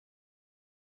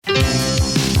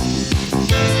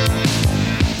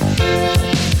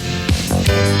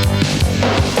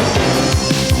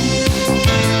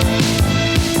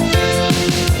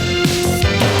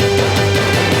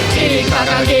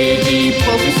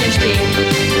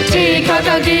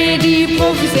TKKG, die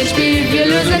Profis ins Spiel. Wir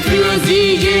lösen für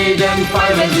sie jeden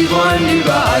Fall, wenn sie wollen,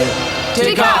 überall.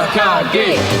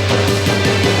 TKKG.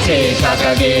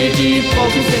 TKKG, die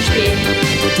Profis ins Spiel.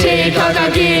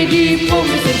 TKKG, die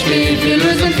Profis ins Spiel. Wir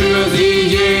lösen für sie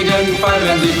jeden Fall,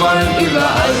 wenn sie wollen,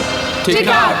 überall.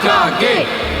 TKKG.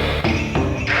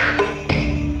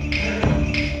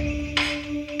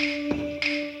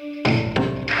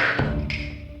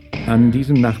 An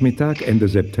diesem Nachmittag, Ende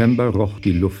September, roch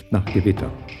die Luft nach Gewitter.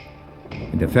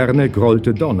 In der Ferne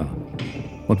grollte Donner.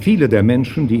 Und viele der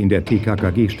Menschen, die in der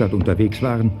TKKG-Stadt unterwegs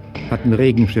waren, hatten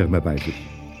Regenschirme bei sich.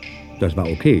 Das war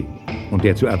okay und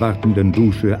der zu erwartenden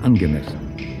Dusche angemessen.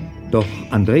 Doch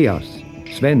Andreas,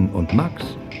 Sven und Max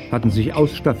hatten sich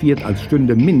ausstaffiert, als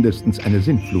stünde mindestens eine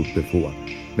Sintflut bevor,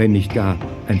 wenn nicht gar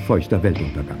ein feuchter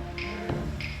Weltuntergang.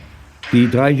 Die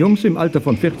 3 Jungs im Alter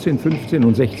von 14, 15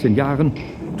 und 16 Jahren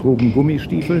trugen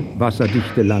Gummistiefel,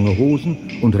 wasserdichte lange Hosen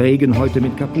und Regenhäute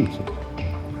mit Kapuze.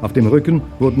 Auf dem Rücken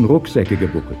wurden Rucksäcke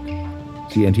gebuckelt.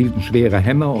 Sie enthielten schwere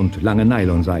Hämmer und lange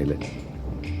Nylonseile.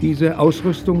 Diese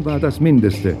Ausrüstung war das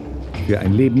Mindeste für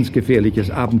ein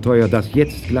lebensgefährliches Abenteuer, das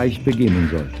jetzt gleich beginnen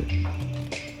sollte.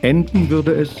 Enden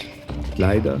würde es,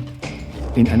 leider,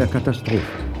 in einer Katastrophe.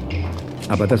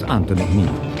 Aber das ahnte noch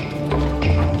niemand.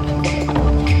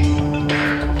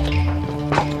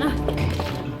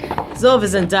 So, wir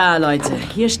sind da, Leute.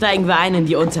 Hier steigen wir ein in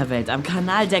die Unterwelt, am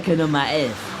Kanaldeckel Nummer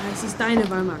 11. Es ist deine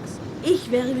Wahl, Max.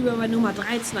 Ich wäre lieber bei Nummer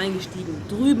 13 eingestiegen,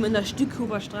 drüben in der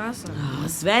Stückhuber Straße. Oh,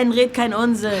 Sven, red kein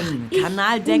Unsinn.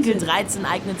 Kanaldeckel 13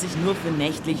 eignet sich nur für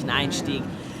nächtlichen Einstieg.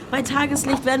 Bei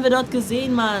Tageslicht werden wir dort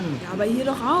gesehen, Mann. Ja, aber hier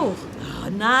doch auch. Oh,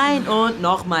 nein und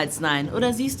nochmals nein.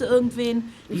 Oder siehst du irgendwen?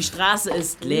 Die Straße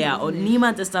ist leer und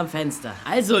niemand ist am Fenster.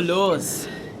 Also los.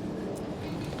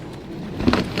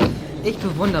 Ich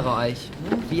bewundere euch,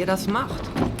 wie ihr das macht.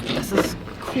 Das ist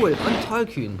cool und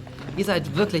tollkühn. Ihr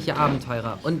seid wirkliche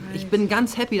Abenteurer und ich bin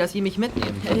ganz happy, dass ihr mich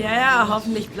mitnehmt. Ja,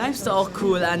 hoffentlich bleibst du auch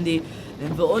cool, Andi.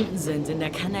 Wenn wir unten sind, in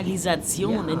der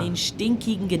Kanalisation, in den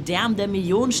stinkigen Gedärmen der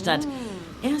Millionenstadt.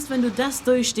 Erst wenn du das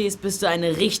durchstehst, bist du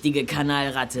eine richtige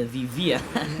Kanalratte, wie wir.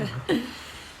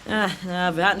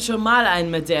 Ja, wir hatten schon mal einen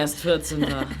mit, der erst 14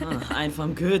 war. Einen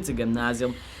vom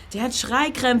Goethe-Gymnasium. Der hat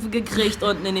Schreikrämpfe gekriegt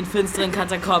unten in den finsteren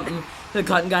Katakomben. Wir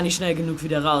konnten gar nicht schnell genug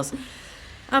wieder raus.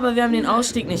 Aber wir haben den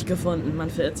Ausstieg nicht gefunden. Man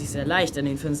verirrt sich sehr leicht in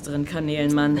den finsteren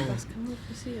Kanälen, Mann. Das kann wohl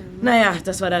passieren. Naja,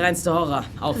 das war der reinste Horror.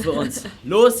 Auch für uns.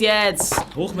 Los jetzt!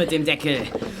 Hoch mit dem Deckel.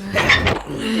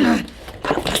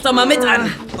 Pass doch mal mit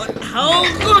an. Und hau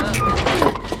ruck!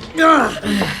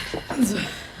 So,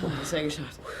 ist ja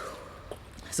geschafft.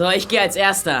 So, ich gehe als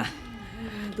Erster.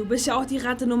 Du bist ja auch die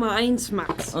Ratte Nummer 1,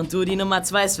 Max. Und du die Nummer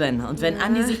 2, Sven. Und wenn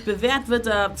Andi sich bewährt, wird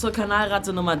er zur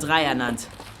Kanalratte Nummer 3 ernannt.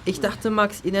 Ich dachte,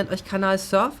 Max, ihr nennt euch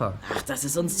Kanalsurfer. Ach, das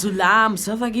ist uns zu lahm.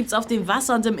 Surfer gibt's auf dem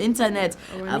Wasser und im Internet.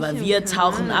 Aber wir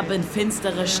tauchen ab in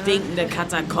finstere, stinkende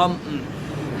Katakomben.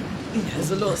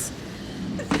 Also los.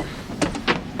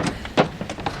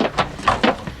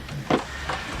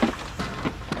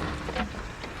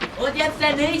 Und jetzt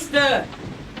der Nächste.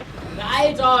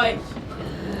 Beeilt euch.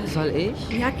 Soll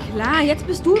ich? Ja klar, jetzt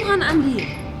bist du dran, Andi.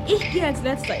 Ich gehe als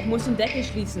Letzter, ich muss den Deckel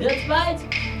schließen. Wird's bald?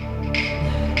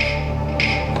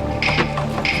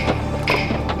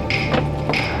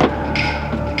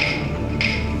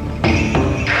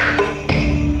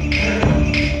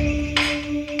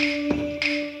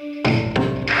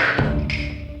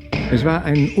 Es war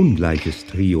ein ungleiches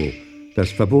Trio, das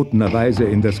verbotenerweise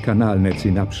in das Kanalnetz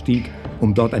hinabstieg,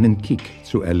 um dort einen Kick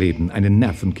zu erleben, einen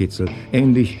Nervenkitzel,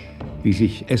 ähnlich wie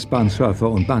sich S-Bahn-Surfer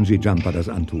und Bungee-Jumper das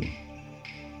antun.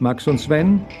 Max und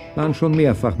Sven waren schon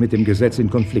mehrfach mit dem Gesetz in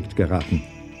Konflikt geraten,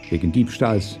 wegen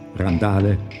Diebstahls,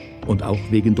 Randale und auch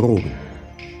wegen Drogen.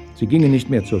 Sie gingen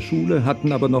nicht mehr zur Schule,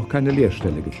 hatten aber noch keine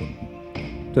Lehrstelle gefunden.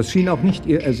 Das schien auch nicht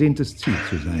ihr ersehntes Ziel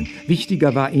zu sein.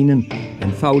 Wichtiger war ihnen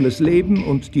ein faules Leben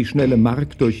und die schnelle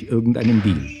Mark durch irgendeinen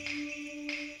Deal.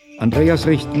 Andreas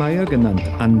Richtmeier, genannt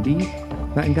Andi,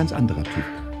 war ein ganz anderer Typ.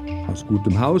 Aus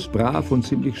gutem Haus, brav und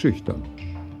ziemlich schüchtern.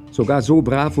 Sogar so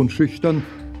brav und schüchtern,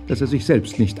 dass er sich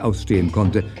selbst nicht ausstehen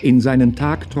konnte. In seinen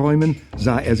Tagträumen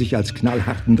sah er sich als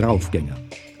knallharten Draufgänger,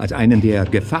 als einen, der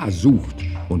Gefahr sucht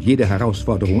und jede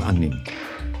Herausforderung annimmt.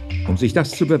 Um sich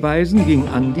das zu beweisen, ging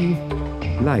Andi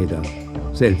leider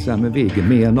seltsame Wege.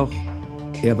 Mehr noch,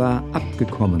 er war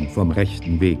abgekommen vom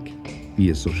rechten Weg, wie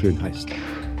es so schön heißt.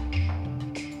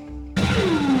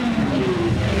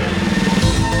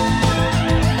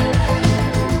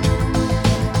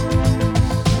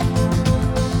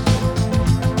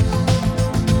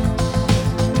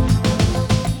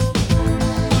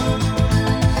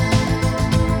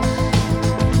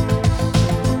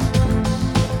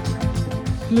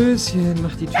 Klößchen,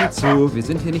 mach die Tür zu. Wir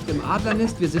sind hier nicht im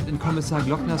Adlernest, wir sind in Kommissar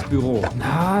Glockners Büro.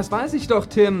 Na, das weiß ich doch,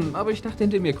 Tim. Aber ich dachte,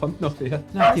 hinter mir kommt noch wer.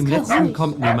 Nach dem Pascal, Letzten ruhig.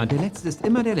 kommt niemand. Der Letzte ist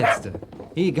immer der Letzte.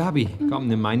 Hey, Gabi, komm,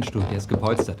 nimm meinen Stuhl. Der ist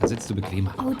gepolstert, da sitzt du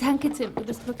bequemer. Oh, danke, Tim. Du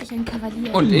bist wirklich ein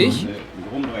Kavalier. Und ich?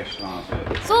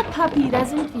 So, Papi, da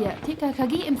sind wir.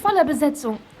 TKKG in voller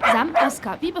Besetzung. Samt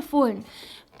Oskar, wie befohlen.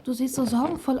 Du siehst so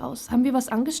sorgenvoll aus. Haben wir was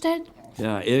angestellt?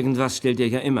 Ja, irgendwas stellt ihr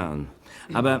ja immer an.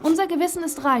 Aber Unser Gewissen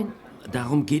ist rein.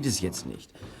 darum geht es jetzt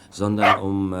nicht. Sondern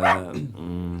um...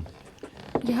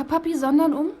 Ja, Papi,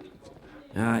 sondern um?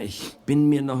 ja, ich bin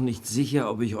mir noch nicht sicher,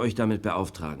 ob ich euch damit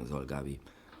beauftragen soll, Gabi.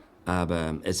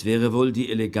 Aber es wäre wohl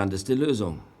die eleganteste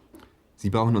Lösung. Sie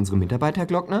brauchen unsere Mitarbeit, Herr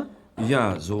Glockner?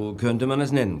 Ja, so könnte man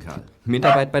es nennen, Karl.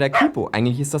 Mitarbeit bei der Kripo.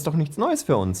 Eigentlich ist das doch nichts Neues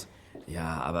für uns.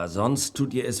 Ja, aber sonst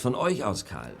tut ihr es von euch aus,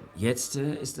 Karl. Jetzt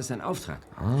ist es ein Auftrag.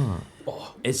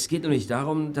 Es geht nämlich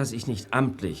darum, dass ich nicht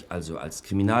amtlich, also als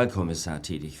Kriminalkommissar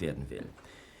tätig werden will.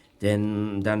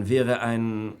 Denn dann wäre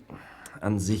ein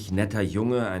an sich netter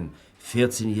Junge, ein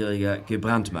 14-Jähriger,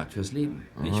 gebrandmarkt fürs Leben.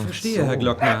 Ich verstehe, Herr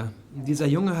Glockner. Dieser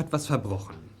Junge hat was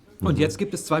verbrochen. Und jetzt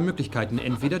gibt es zwei Möglichkeiten.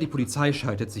 Entweder die Polizei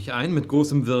schaltet sich ein mit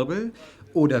großem Wirbel,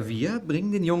 oder wir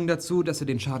bringen den Jungen dazu, dass er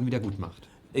den Schaden wieder gut macht.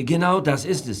 Genau das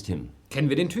ist es, Tim. Kennen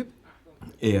wir den Typ?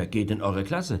 Er geht in eure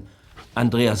Klasse.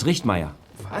 Andreas Richtmeier.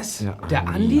 Was? Der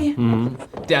Andi?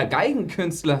 Der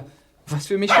Geigenkünstler. Was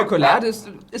für mich Schokolade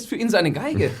ist für ihn seine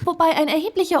Geige. Wobei ein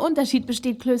erheblicher Unterschied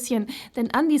besteht, Klößchen.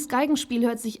 Denn Andys Geigenspiel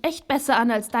hört sich echt besser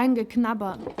an als dein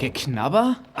Geknabber.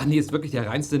 Geknabber? Andi ist wirklich der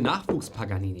reinste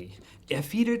Nachwuchs-Paganini. Er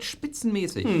fiedelt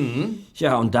spitzenmäßig.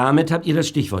 Ja, und damit habt ihr das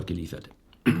Stichwort geliefert.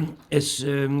 Es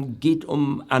geht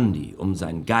um Andi, um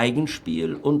sein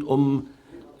Geigenspiel und um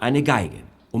eine Geige.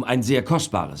 Um ein sehr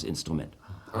kostbares Instrument.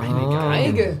 Eine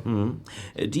Geige?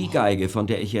 Die Geige, von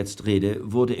der ich jetzt rede,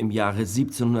 wurde im Jahre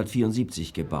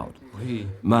 1774 gebaut.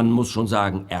 Man muss schon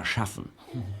sagen, erschaffen.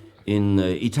 In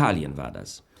Italien war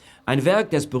das. Ein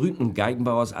Werk des berühmten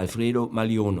Geigenbauers Alfredo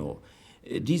Magliono.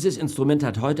 Dieses Instrument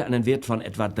hat heute einen Wert von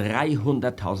etwa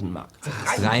 300.000 Mark.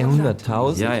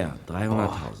 300.000? Ja, 300.000.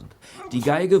 Die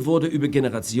Geige wurde über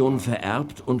Generationen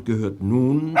vererbt und gehört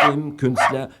nun dem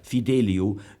Künstler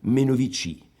Fidelio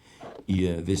Menovici.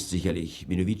 Ihr wisst sicherlich,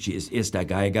 Menovici ist erster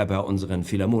Geiger bei unseren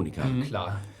Philharmonikern.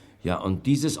 Klar. Ja, und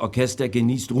dieses Orchester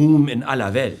genießt Ruhm in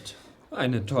aller Welt.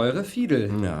 Eine teure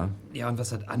Fiedel. Ja. Ja, und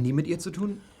was hat Andi mit ihr zu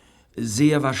tun?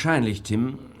 Sehr wahrscheinlich,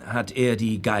 Tim, hat er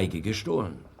die Geige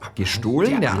gestohlen.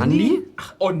 Gestohlen, der Andi?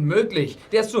 Ach, unmöglich.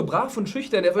 Der ist so brav und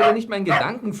schüchtern, der würde nicht meinen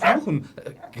Gedanken fluchen.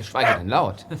 Geschweige denn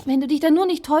laut. Wenn du dich dann nur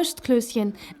nicht täuschst,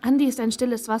 Klößchen. Andi ist ein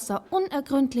stilles Wasser,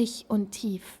 unergründlich und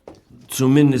tief.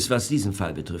 Zumindest was diesen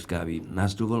Fall betrifft, Gabi,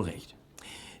 hast du wohl recht.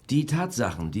 Die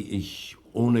Tatsachen, die ich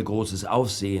ohne großes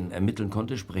Aufsehen ermitteln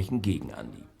konnte, sprechen gegen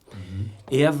Andi.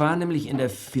 Er war nämlich in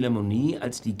der Philharmonie,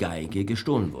 als die Geige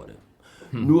gestohlen wurde.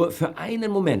 Nur für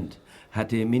einen Moment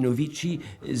hatte Menovici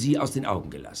sie aus den Augen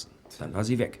gelassen. Dann war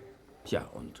sie weg. Tja,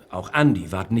 und auch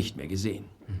Andi ward nicht mehr gesehen.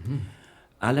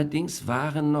 Allerdings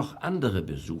waren noch andere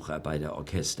Besucher bei der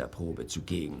Orchesterprobe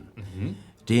zugegen.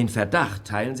 Den Verdacht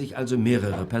teilen sich also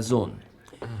mehrere Personen.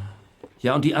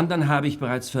 Ja, und die anderen habe ich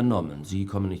bereits vernommen. Sie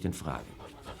kommen nicht in Frage.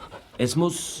 Es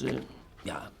muss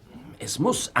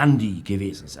Andi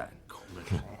gewesen sein.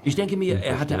 Ich denke mir,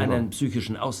 er hatte einen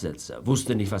psychischen Aussetzer,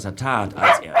 wusste nicht, was er tat,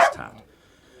 als er es tat.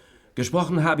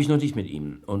 Gesprochen habe ich noch nicht mit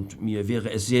ihm und mir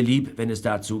wäre es sehr lieb, wenn es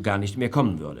dazu gar nicht mehr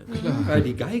kommen würde. Weil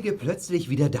die Geige plötzlich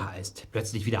wieder da ist.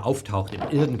 Plötzlich wieder auftaucht in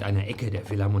irgendeiner Ecke der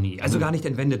Philharmonie. Also gar nicht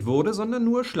entwendet wurde, sondern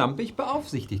nur schlampig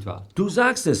beaufsichtigt war. Du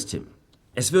sagst es, Tim.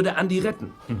 Es würde Andi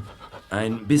retten.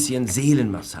 Ein bisschen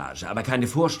Seelenmassage, aber keine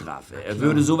Vorstrafe. Er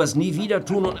würde sowas nie wieder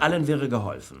tun und allen wäre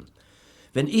geholfen.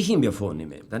 Wenn ich ihn mir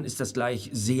vornehme, dann ist das gleich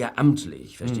sehr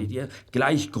amtlich, versteht ihr?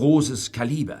 Gleich großes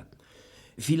Kaliber.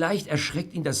 Vielleicht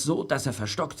erschreckt ihn das so, dass er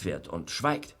verstockt wird und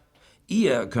schweigt.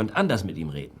 Ihr könnt anders mit ihm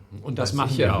reden. Und das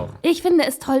machen wir auch. Ich finde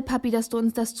es toll, Papi, dass du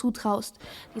uns das zutraust.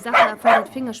 Die Sache erfordert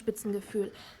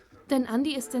Fingerspitzengefühl. Denn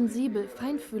Andi ist sensibel,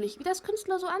 feinfühlig, wie das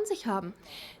Künstler so an sich haben.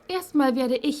 Erstmal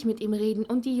werde ich mit ihm reden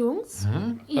und die Jungs?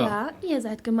 Ja, ihr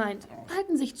seid gemeint.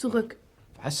 Halten sich zurück.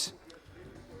 Was?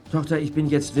 Tochter, ich bin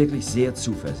jetzt wirklich sehr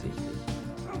zuversichtlich.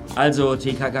 Also,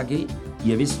 TKKG,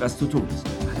 ihr wisst, was zu tun ist.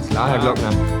 Alles klar, Herr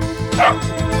Glockner.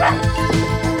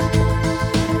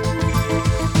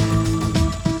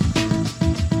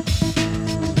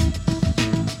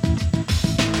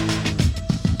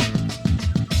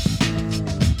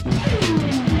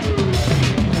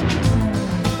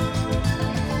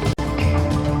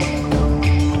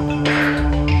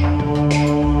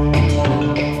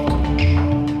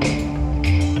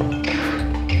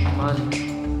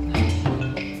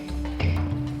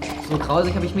 So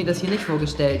grausig habe ich mir das hier nicht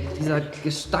vorgestellt. Dieser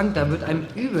Gestank, da wird einem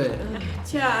übel.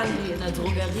 Tja, Andi, in der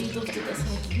Drogerie duftet das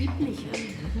halt lieblich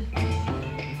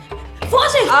an.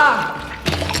 Vorsicht! Ah!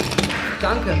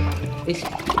 Danke. Ich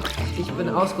bin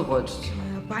ausgerutscht.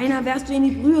 Beinahe wärst du in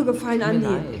die Brühe gefallen, Mir Andi.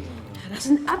 leid. Das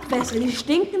sind Abwässer, die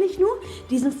stinken nicht nur,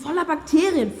 die sind voller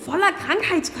Bakterien, voller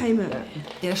Krankheitskeime.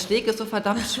 Der Steg ist so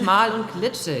verdammt schmal und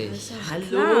glitschig.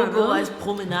 Hallo, Logo, als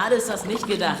Promenade ist das nicht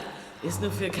gedacht. Ist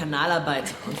nur für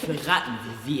Kanalarbeiter und für Ratten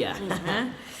wie wir.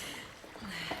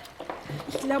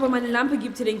 Ich glaube, meine Lampe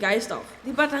gibt hier den Geist auf.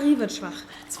 Die Batterie wird schwach.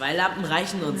 2 Lampen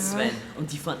reichen uns, Sven.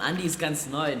 Und die von Andi ist ganz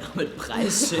neu, noch mit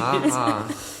Preisschild. Aha.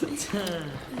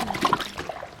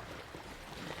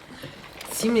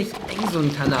 Ziemlich eng so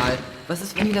ein Kanal. Was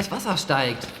ist, wenn hier das Wasser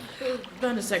steigt?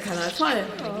 Dann ist der Kanal voll.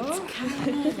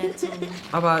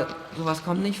 Aber sowas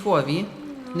kommt nicht vor, wie?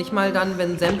 Nicht mal dann,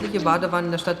 wenn sämtliche Badewannen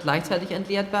in der Stadt gleichzeitig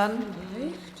entleert werden?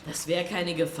 Das wäre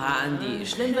keine Gefahr, Andi.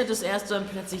 Schlimm wird es erst, wenn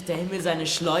plötzlich der Himmel seine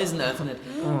Schleusen öffnet.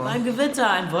 Beim Gewitter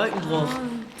ein Wolkenbruch.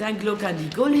 Dann gluckern die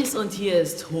Gullis und hier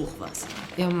ist Hochwasser.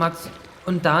 Ja, Max,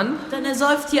 und dann? Dann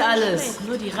ersäuft hier alles.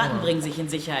 Nur die Ratten bringen sich in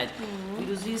Sicherheit. Wie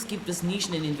du siehst, gibt es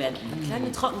Nischen in den Wänden.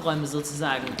 Kleine Trockenräume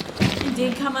sozusagen. In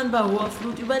denen kann man bei hoher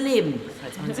Flut überleben,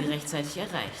 falls man sie rechtzeitig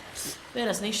erreicht. Wer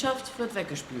das nicht schafft, wird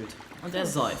weggespült. Und er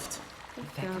säuft.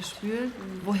 Weggespült?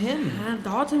 Wohin? Ja,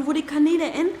 dorthin, wo die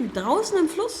Kanäle enden, draußen im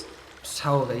Fluss.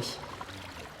 Schaurig.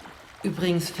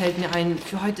 Übrigens fällt mir ein,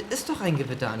 für heute ist doch ein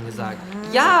Gewitter angesagt.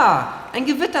 Ja, ein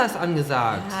Gewitter ist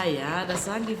angesagt. Ja, das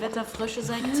sagen die Wetterfrösche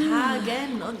seit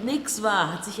Tagen und nix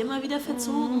war. Hat sich immer wieder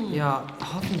verzogen. Ja,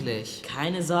 hoffentlich.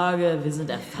 Keine Sorge, wir sind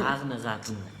erfahrene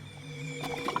Ratten.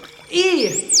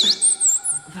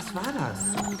 Was war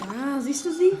das? Da, siehst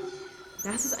du sie?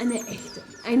 Das ist eine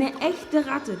echte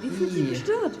Ratte. Die fühlt sich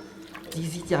gestört. Die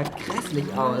sieht ja grässlich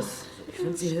aus. Ich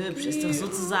finde sie hübsch, ist doch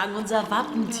sozusagen unser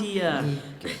Wappentier.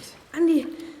 Andi,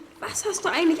 was hast du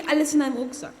eigentlich alles in deinem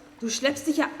Rucksack? Du schleppst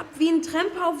dich ja ab wie ein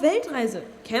Tramper auf Weltreise.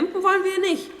 Campen wollen wir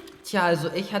nicht. Tja,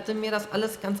 also ich hatte mir das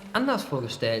alles ganz anders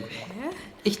vorgestellt.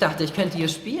 Ich dachte, ich könnte hier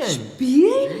spielen.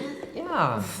 Spielen?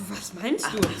 Ja. Was meinst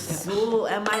du? So,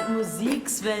 er meint Musik,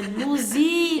 Sven.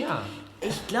 Musik! Ja.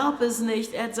 Ich glaube es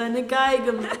nicht, er hat seine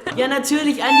Geige. Ja,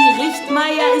 natürlich, Andi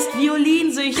Richtmeier ist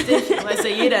violinsüchtig. Weiß ja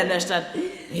jeder in der Stadt.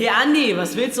 Hey, Andi,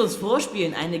 was willst du uns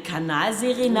vorspielen? Eine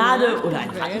Kanalserenade oder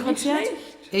ein Rattenkonzert?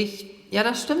 Ja,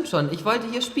 das stimmt schon. Ich wollte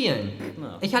hier spielen.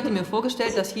 Ich hatte mir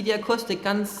vorgestellt, dass hier die Akustik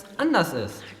ganz anders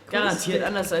ist. Garantiert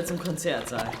anders als im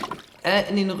Konzertsaal.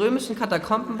 In den römischen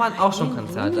Katakomben waren auch schon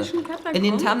Konzerte. In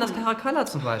den Thermen des Caracalla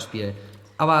zum Beispiel.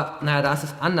 Aber, naja, da ist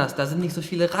es anders. Da sind nicht so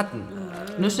viele Ratten.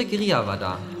 Nur Schickeria war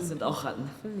da. Das sind auch Ratten.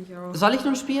 Soll ich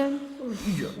nun spielen?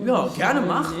 Ja, gerne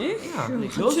mach.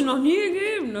 Ja, hat's dir noch nie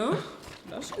gegeben, ne?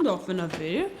 Lass ihn doch, wenn er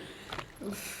will.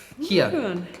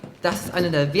 Hier. Das ist eine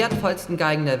der wertvollsten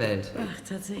Geigen der Welt. Ach,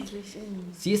 tatsächlich.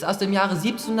 Sie ist aus dem Jahre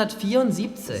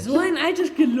 1774. So ein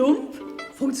altes Gelump?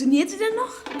 Funktioniert sie denn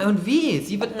noch? Und wie?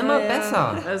 Sie wird immer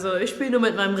besser. Also, ich spiele nur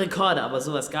mit meinem Rekorder, aber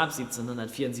sowas gab es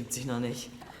 1774 noch nicht.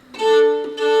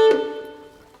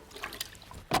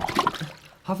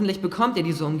 Hoffentlich bekommt ihr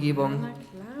diese Umgebung.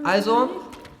 Also,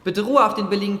 bitte Ruhe auf den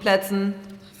billigen Plätzen.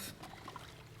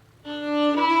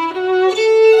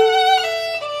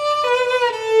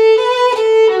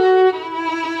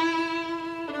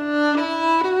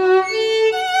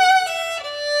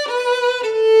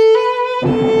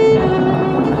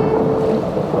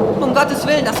 Um Gottes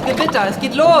Willen, das Gewitter, es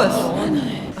geht los.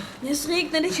 Es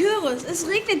regnet, ich höre es. Es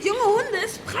regnet, junge Hunde,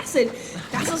 es prasselt.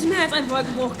 Das ist mehr als ein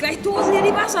Wolkenbruch. Gleich dosen hier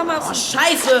die Wassermassen. Oh,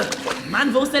 Scheiße!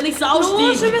 Mann, wo ist der nächste Ausstieg?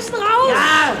 Los, wir müssen raus.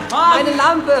 Ja, komm!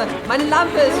 Meine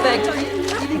Lampe ist weg.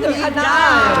 Die liegt im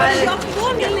Kanal. Weil du sie auf den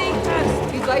Boden gelegt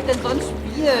hast. Wie soll ich denn sonst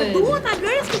spielen? Du und dein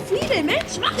blödes Gefiedel.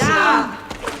 Mensch, mach Ja!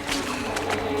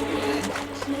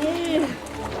 schnell.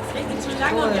 Es regnet schon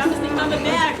lange und wir haben es nicht mal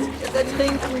bemerkt. Jetzt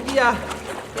ertrinken wir.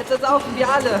 Jetzt ersaufen wir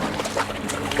alle.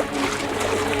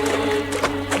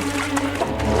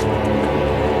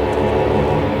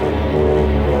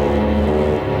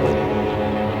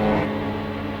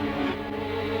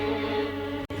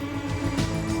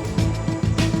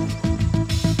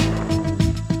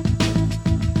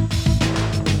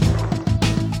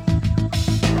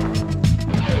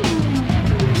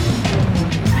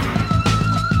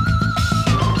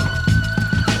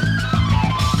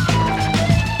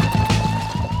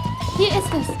 Hier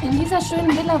ist es. In dieser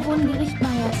schönen Villa wohnen die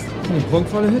Richtmeiers. Eine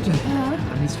prunkvolle Hütte. Ja.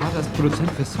 Andis Vater ist Produzent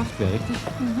für Software, richtig?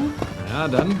 Ja,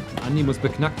 dann. Andi muss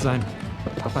beknackt sein.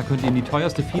 Papa könnte ihm die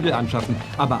teuerste Fiedel anschaffen,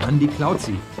 aber Andi klaut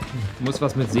sie. Muss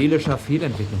was mit seelischer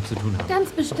Fehlentwicklung zu tun haben.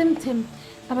 Ganz bestimmt, Tim.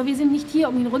 Aber wir sind nicht hier,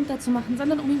 um ihn runterzumachen,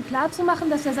 sondern um ihm klarzumachen,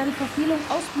 dass er seine Verfehlung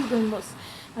ausbügeln muss.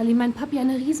 Weil ihm mein Papi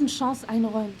eine Riesenchance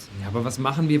einräumt. Ja, aber was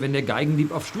machen wir, wenn der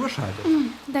Geigendieb auf stur schaltet?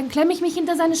 Dann klemme ich mich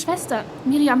hinter seine Schwester.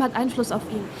 Miriam hat Einfluss auf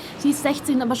ihn. Sie ist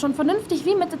 16, aber schon vernünftig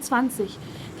wie Mitte 20.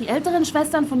 Die älteren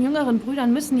Schwestern von jüngeren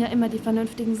Brüdern müssen ja immer die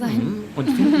Vernünftigen sein. Und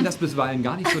finden das bisweilen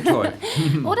gar nicht so toll.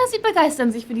 Oder sie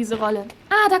begeistern sich für diese Rolle.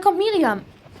 Ah, da kommt Miriam.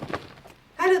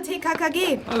 Hallo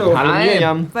TKKG. Hallo. Hallo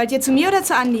Miriam. Wollt ihr zu mir oder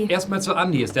zu Andi? Erstmal zu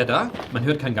Andi. Ist der da? Man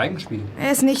hört kein Geigenspiel.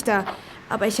 Er ist nicht da.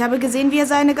 Aber ich habe gesehen, wie er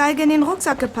seine Geige in den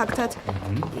Rucksack gepackt hat.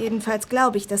 Jedenfalls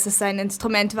glaube ich, dass es sein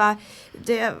Instrument war.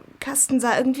 Der Kasten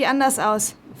sah irgendwie anders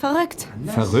aus. Verrückt.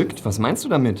 Verrückt? Was meinst du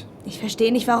damit? Ich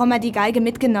verstehe nicht, warum er die Geige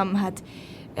mitgenommen hat.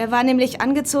 Er war nämlich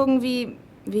angezogen wie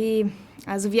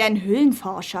ein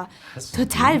Höhlenforscher.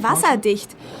 Total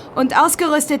wasserdicht. Und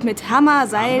ausgerüstet mit Hammer,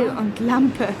 Seil und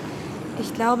Lampe.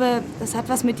 Ich glaube, das hat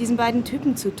was mit diesen beiden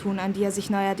Typen zu tun, an die er sich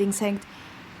neuerdings hängt.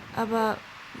 Aber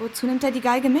wozu nimmt er die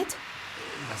Geige mit?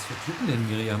 Was für Typen denn,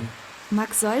 Miriam?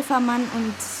 Max Säufermann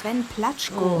und Sven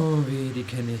Platschko. Oh, weh, die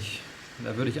kenne ich.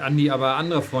 Da würde ich Andi aber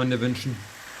andere Freunde wünschen.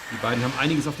 Die beiden haben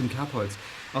einiges auf dem Kerbholz.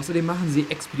 Außerdem machen sie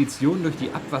Expeditionen durch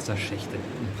die Abwasserschächte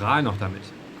und prahlen noch damit.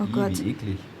 Oh Gott. Wie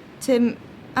eklig. Tim,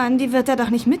 Andi wird da doch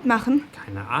nicht mitmachen?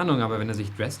 Keine Ahnung, aber wenn er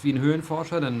sich dresst wie ein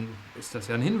Höhlenforscher, dann ist das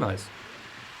ja ein Hinweis.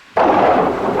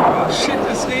 Oh, shit,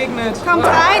 es regnet. Kommt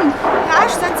rein!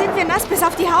 Rasch, sonst sind wir nass bis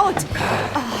auf die Haut.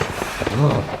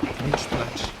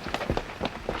 Platsch.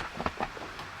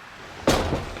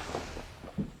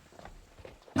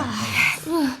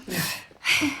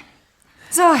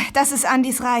 So, das ist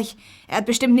Andis Reich. Er hat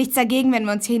bestimmt nichts dagegen, wenn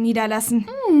wir uns hier niederlassen.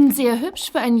 Sehr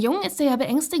hübsch. Für einen Jungen ist er ja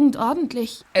beängstigend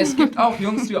ordentlich. Es gibt auch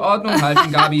Jungs, die Ordnung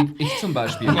halten, Gabi. Ich zum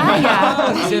Beispiel.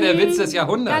 Das ist ja der Witz des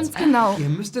Jahrhunderts. Ganz genau. Ihr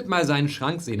müsstet mal seinen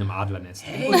Schrank sehen im Adlernest.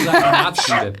 Und seine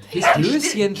Arztschule.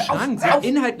 Klößchen Schrank sieht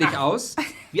inhaltlich aus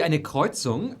wie eine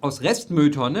Kreuzung aus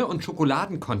Restmülltonne und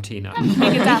Schokoladencontainer.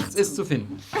 Nichts ist zu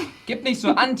finden. Gib nicht so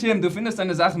an, Tim. Du findest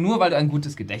deine Sachen nur, weil du ein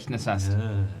gutes Gedächtnis hast.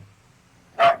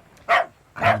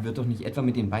 Andi wird doch nicht etwa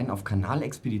mit den beiden auf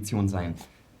Kanalexpedition sein.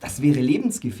 Das wäre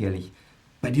lebensgefährlich.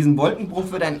 Bei diesem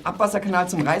Wolkenbruch wird ein Abwasserkanal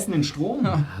zum reißenden Strom.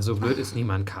 So blöd ist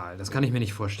niemand, Karl. Das kann ich mir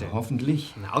nicht vorstellen.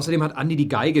 Hoffentlich. Außerdem hat Andi die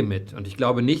Geige mit. Und ich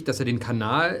glaube nicht, dass er den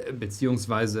Kanal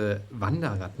bzw.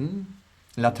 Wanderratten,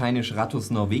 Lateinisch Rattus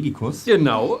norvegicus,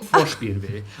 genau, vorspielen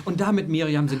will. Und damit,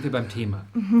 Miriam, sind wir beim Thema.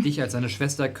 Dich als seine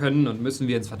Schwester können und müssen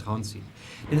wir ins Vertrauen ziehen.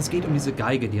 Denn es geht um diese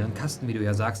Geige, deren Kasten, wie du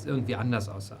ja sagst, irgendwie anders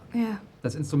aussah. Ja.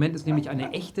 Das Instrument ist nämlich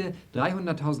eine echte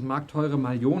 300.000 Mark teure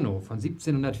Maliono von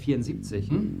 1774.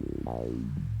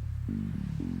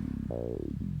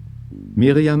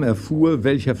 Miriam erfuhr,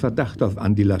 welcher Verdacht auf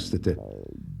Andi lastete.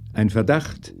 Ein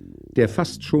Verdacht, der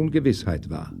fast schon Gewissheit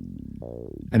war.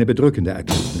 Eine bedrückende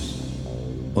Erkenntnis.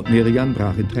 Und Miriam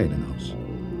brach in Tränen aus.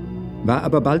 War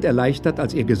aber bald erleichtert,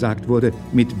 als ihr gesagt wurde,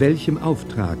 mit welchem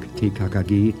Auftrag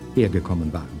TKKG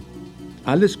hergekommen waren.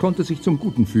 Alles konnte sich zum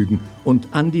Guten fügen und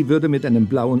Andi würde mit einem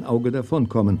blauen Auge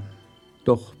davonkommen.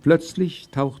 Doch plötzlich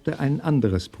tauchte ein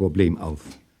anderes Problem auf.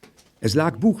 Es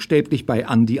lag buchstäblich bei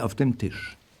Andi auf dem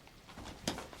Tisch.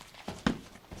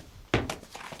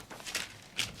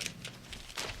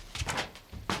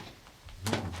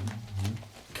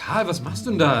 Karl, was machst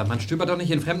du denn da? Man stöbert doch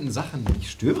nicht in fremden Sachen. Ich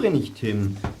stöbere nicht,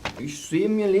 Tim. Ich sehe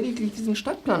mir lediglich diesen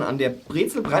Stadtplan an, der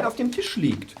brezelbreit auf dem Tisch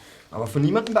liegt. Aber von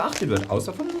niemandem beachtet wird,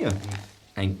 außer von mir.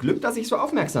 Ein Glück, dass ich so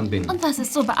aufmerksam bin. Und was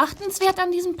ist so beachtenswert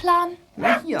an diesem Plan?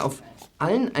 Na hier, auf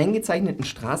allen eingezeichneten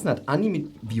Straßen hat Anni mit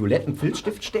violettem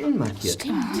Filzstift Stellen markiert.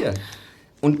 Stimmt. Hier.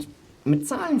 Und mit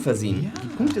Zahlen versehen. Ja. Die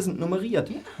Punkte sind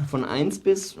nummeriert. Von 1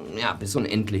 bis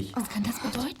unendlich. Was kann das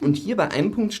bedeuten? Und hier bei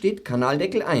einem Punkt steht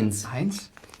Kanaldeckel 1. 1?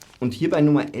 Und hier bei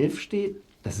Nummer 11 steht,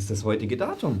 das ist das heutige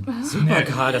Datum. Super,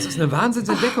 Karl, das ist eine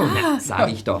Wahnsinnsentdeckung. Ja,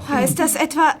 sag ich doch. Heißt das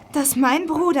etwa, dass mein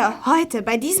Bruder heute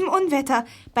bei diesem Unwetter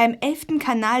beim 11.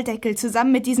 Kanaldeckel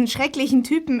zusammen mit diesen schrecklichen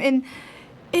Typen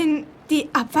in die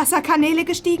Abwasserkanäle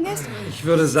gestiegen ist? Ich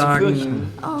würde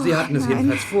sagen, sie hatten es nein.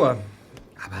 jedenfalls vor.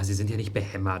 Aber sie sind ja nicht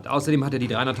behämmert. Außerdem hat er die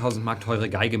 300.000 Mark teure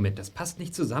Geige mit. Das passt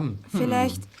nicht zusammen.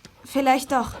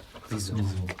 Vielleicht doch. Wieso?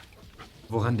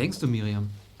 Woran denkst du, Miriam?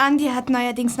 Andi hat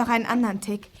neuerdings noch einen anderen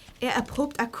Tick. Er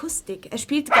erprobt Akustik. Er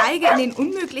spielt Geige in den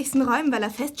unmöglichsten Räumen, weil er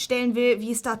feststellen will,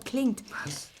 wie es dort klingt.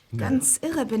 Was? Ganz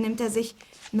irre benimmt er sich.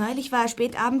 Neulich war er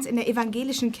spät abends in der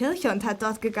evangelischen Kirche und hat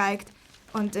dort gegeigt.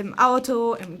 Und im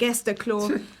Auto, im Gästeklo,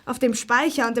 auf dem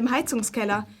Speicher und im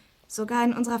Heizungskeller. Sogar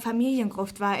in unserer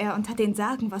Familiengruft war er und hat den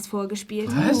Sagen was vorgespielt.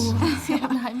 Was? Sehr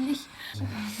unheimlich.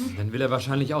 Dann will er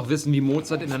wahrscheinlich auch wissen, wie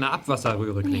Mozart in einer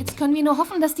Abwasserröhre klingt. Jetzt können wir nur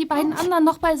hoffen, dass die beiden anderen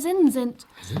noch bei Sinnen sind.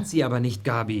 Sind sie aber nicht,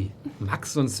 Gabi.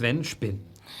 Max und Sven spinnen.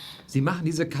 Sie machen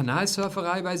diese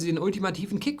Kanalsurferei, weil sie den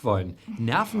ultimativen Kick wollen.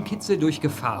 Nervenkitzel durch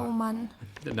Gefahr. Oh Mann.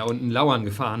 Da unten lauern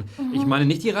Gefahren. Ich meine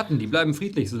nicht die Ratten, die bleiben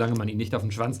friedlich, solange man ihnen nicht auf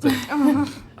den Schwanz tritt.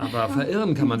 Aber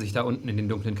verirren kann man sich da unten in den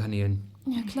dunklen Kanälen.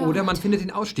 Ja, klar. Oder man findet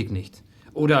den Ausstieg nicht.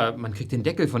 Oder man kriegt den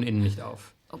Deckel von innen nicht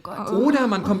auf. Oh Gott. Oder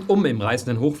man kommt im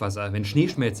reißenden Hochwasser, wenn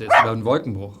Schneeschmelze ist oder ein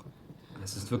Wolkenbruch.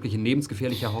 Das ist wirklich ein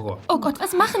lebensgefährlicher Horror. Oh Gott,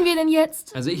 was machen wir denn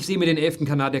jetzt? Also ich sehe mir den 11.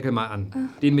 Kanaldeckel mal an.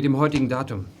 Den mit dem heutigen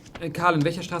Datum. Karl, in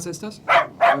welcher Straße ist das?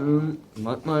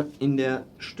 Warte mal, in der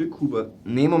Stückhuber.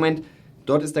 Nee, Moment.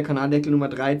 Dort ist der Kanaldeckel Nummer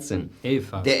 13.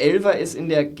 Elfer. Der 11er ist in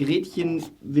der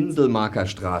Gretchen-Winselmarker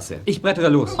Straße. Ich brettere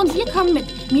los. Und wir kommen mit.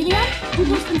 Miriam, du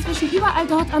rufst inzwischen überall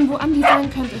dort an, wo Andi sein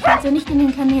könnte, falls er nicht in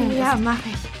den Kanälen ist. Ja, mach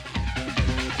ich.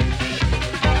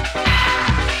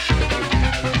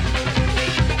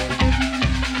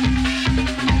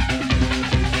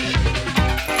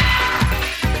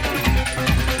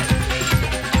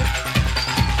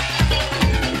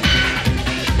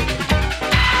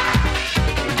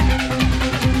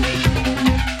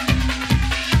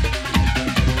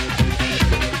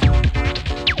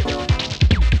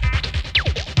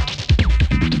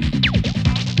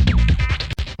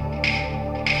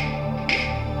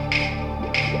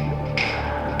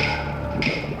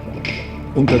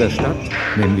 Unter der Stadt,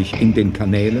 nämlich in den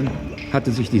Kanälen,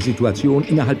 hatte sich die Situation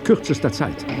innerhalb kürzester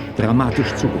Zeit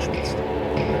dramatisch zugespitzt.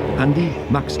 Andi,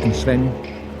 Max und Sven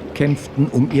kämpften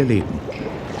um ihr Leben.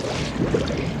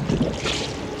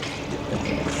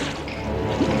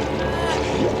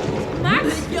 Max!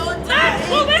 Max,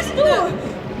 wo bist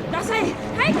du? Das Seil,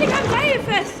 halt dich am Seil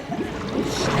fest!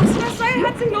 Scheiße, das Seil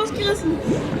hat sich losgerissen.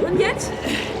 Und jetzt?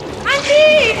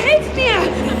 Andi, hilf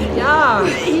mir! Ja,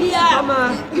 Ja,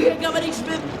 komme. hier kann man nicht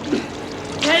schwimmen.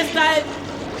 Festhalten.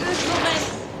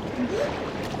 Fest.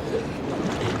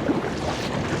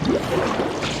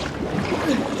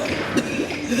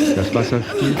 Das Wasser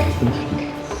stieg und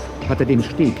stieg, hatte den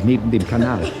Steg neben dem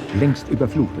Kanal längst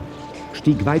überflutet,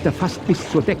 stieg weiter fast bis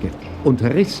zur Decke und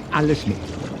riss alles mit.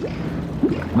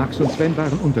 Max und Sven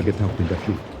waren untergetaucht in der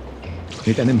Flut.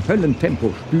 Mit einem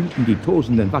Höllentempo spülten die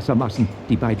tosenden Wassermassen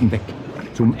die beiden weg,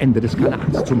 zum Ende des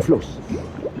Kanals, zum Fluss.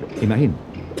 Immerhin,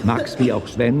 Max wie auch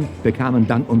Sven bekamen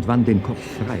dann und wann den Kopf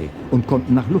frei und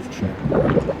konnten nach Luft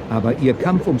schnappen. Aber ihr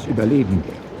Kampf ums Überleben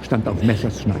stand auf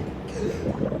Messers Schneide.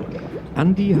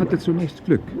 Andi hatte zunächst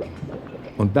Glück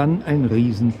und dann ein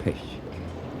Riesenpech.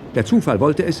 Der Zufall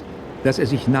wollte es, dass er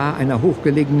sich nahe einer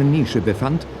hochgelegenen Nische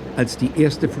befand, als die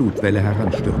erste Flutwelle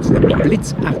heranstürzte.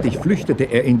 Blitzartig flüchtete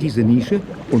er in diese Nische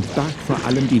und barg vor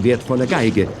allem die wertvolle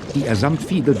Geige, die er samt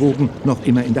Fiedelbogen noch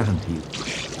immer in der Hand hielt.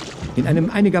 In einem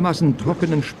einigermaßen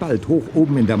trockenen Spalt hoch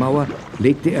oben in der Mauer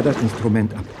legte er das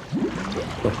Instrument ab.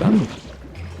 Doch dann,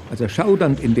 als er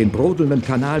schaudernd in den brodelnden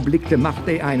Kanal blickte,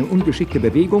 machte er eine ungeschickte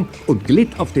Bewegung und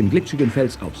glitt auf dem glitschigen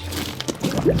Fels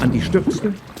aus. Andi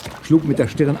stürzte, schlug mit der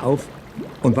Stirn auf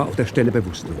und war auf der Stelle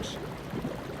bewusstlos.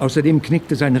 Außerdem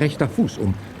knickte sein rechter Fuß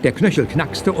um, der Knöchel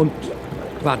knackste und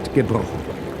ward gebrochen.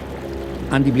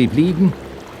 Andi blieb liegen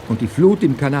und die Flut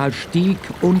im Kanal stieg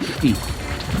und stieg.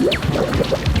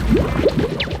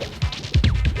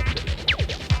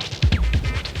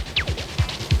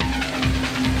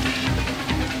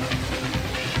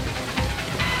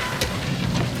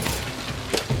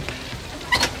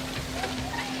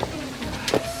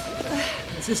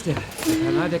 Das ist der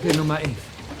Kanaldeckel Nummer 11.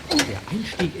 Der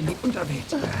Einstieg in die Unterwelt.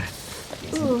 Der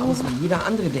sieht aus wie jeder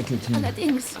andere Deckel, Tim.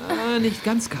 Allerdings. Nicht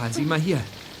ganz, Karl. Sieh mal hier.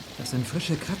 Das sind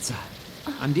frische Kratzer.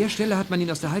 An der Stelle hat man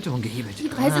ihn aus der Halterung gehebelt. Die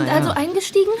drei sind also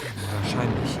eingestiegen?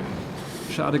 Wahrscheinlich.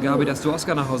 Schade, Gabi, dass du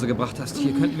Oskar nach Hause gebracht hast.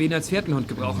 Hier könnten wir ihn als Fährtenhund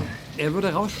gebrauchen. Er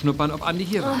würde rausschnuppern, ob Andi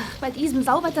hier war. Bei diesem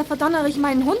Sauwetter verdonnere ich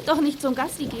meinen Hund doch nicht zum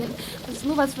Gassi gehen. Das ist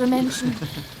nur was für Menschen.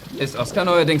 Ist Oskar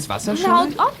neuerdings wasserscheu? Laut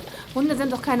ob. Hunde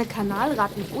sind doch keine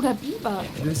Kanalratten oder Biber.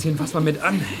 Klößchen, fass mal mit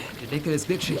an. Der Deckel ist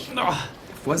glitschig. Oh,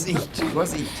 Vorsicht,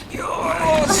 Vorsicht.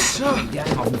 Der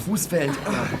auf dem Fuß fällt.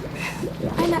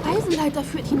 Eine Eisenleiter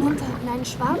führt hinunter in einen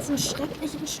schwarzen,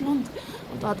 schrecklichen Schlund.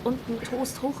 Und dort unten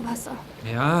tost Hochwasser.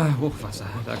 Ja, Hochwasser.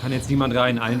 Da kann jetzt niemand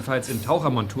rein, allenfalls in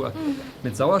Tauchermontur.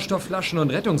 Mit Sauerstoffflaschen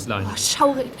und Rettungsleinen. Oh,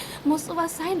 schaurig. Muss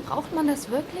sowas sein? Braucht man das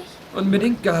wirklich?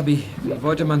 Unbedingt, Gabi. Wie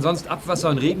wollte man sonst Abwasser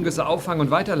und Regengüsse auffangen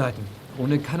und weiterleiten?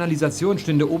 Ohne Kanalisation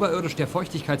stünde oberirdisch der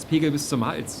Feuchtigkeitspegel bis zum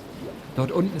Hals.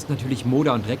 Dort unten ist natürlich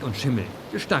Moder und Dreck und Schimmel.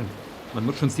 Gestank. Man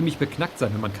muss schon ziemlich beknackt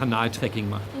sein, wenn man Kanaltrekking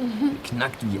macht.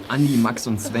 Knackt wie Andi, Max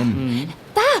und Sven.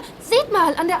 Da! Seht Seht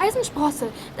mal, an der Eisensprosse.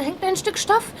 Da hängt ein Stück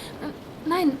Stoff.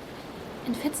 Nein,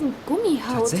 ein Fetzen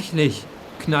Gummihaut. Tatsächlich.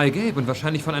 Knallgelb und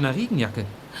wahrscheinlich von einer Regenjacke.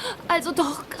 Also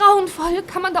doch, grauenvoll.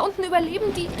 Kann man da unten überleben?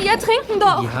 Die ertrinken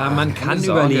doch. Ja, man kann Keine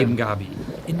Sorge. überleben, Gabi.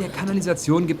 In der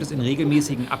Kanalisation gibt es in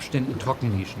regelmäßigen Abständen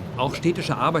Trockennischen. Auch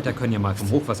städtische Arbeiter können ja mal vom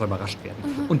Hochwasser überrascht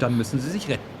werden. Und dann müssen sie sich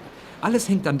retten. Alles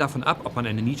hängt dann davon ab, ob man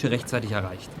eine Nische rechtzeitig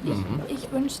erreicht.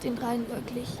 Ich wünsche den dreien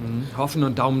wirklich. Hoffen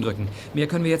und Daumen drücken. Mehr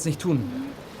können wir jetzt nicht tun.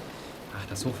 Ach,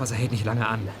 das Hochwasser hält nicht lange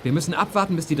an. Wir müssen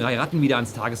abwarten, bis die 3 Ratten wieder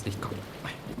ans Tageslicht kommen.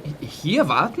 Hier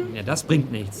warten? Ja, das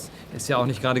bringt nichts. Ist ja auch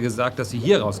nicht gerade gesagt, dass sie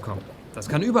hier rauskommen. Das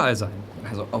kann überall sein.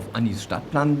 Also auf Andis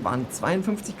Stadtplan waren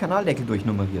 52 Kanaldeckel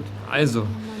durchnummeriert. Also,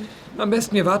 am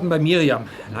besten wir warten bei Miriam.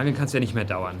 Lange kann es ja nicht mehr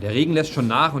dauern. Der Regen lässt schon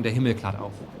nach und der Himmel klart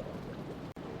auf.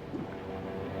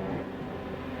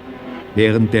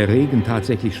 Während der Regen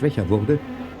tatsächlich schwächer wurde,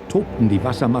 tobten die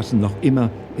Wassermassen noch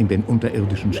immer in den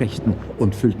unterirdischen Schächten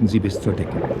und füllten sie bis zur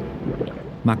Decke.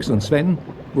 Max und Sven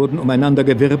wurden umeinander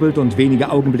gewirbelt und wenige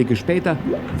Augenblicke später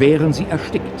wären sie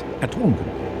erstickt, ertrunken.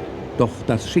 Doch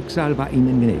das Schicksal war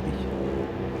ihnen gnädig.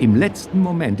 Im letzten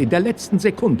Moment, in der letzten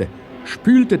Sekunde,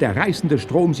 spülte der reißende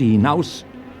Strom sie hinaus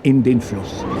in den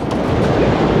Fluss.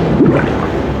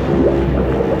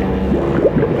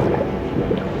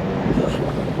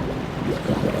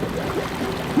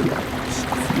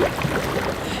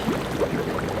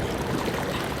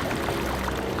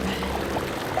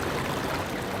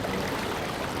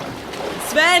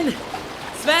 Sven!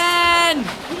 Sven!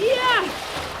 Hier!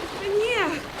 Ich bin hier!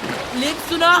 Lebst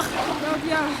du noch?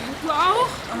 Ja, du auch?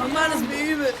 Oh Mann, ist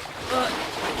mir übel.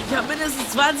 Ich habe mindestens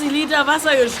 20 Liter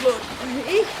Wasser geschluckt.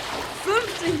 Ich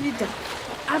 50 Liter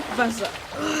Abwasser.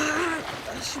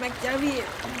 Das schmeckt ja wie...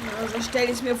 Also stell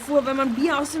ich es mir vor, wenn man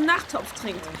Bier aus dem Nachttopf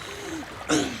trinkt.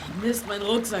 Mist, mein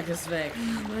Rucksack ist weg.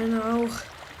 Meine auch.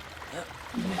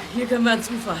 Hier können wir ans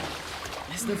Ufer.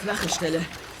 Das ist eine flache Stelle.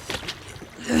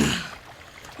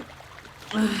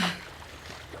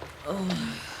 Oh.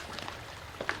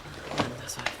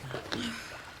 Das war knapp.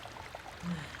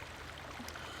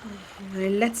 Meine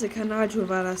letzte Kanaltour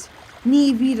war das.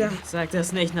 Nie wieder. Sag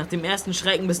das nicht. Nach dem ersten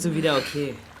Schrecken bist du wieder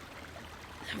okay.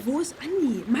 Wo ist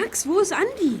Andi? Max, wo ist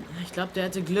Andi? Ich glaube, der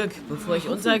hatte Glück. Bevor ich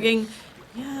unterging,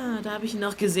 ja, da habe ich ihn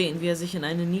noch gesehen, wie er sich in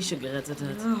eine Nische gerettet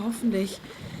hat. Ja, hoffentlich.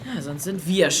 Ja, sonst sind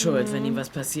wir schuld, wenn ihm was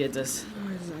passiert ist.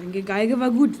 Sein Gegeige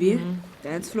war gut, wie?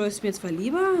 Dancefloor ist mir zwar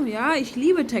lieber, ja, ich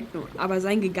liebe Techno, aber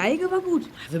sein Gegeige war gut.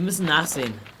 Wir müssen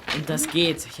nachsehen. Und das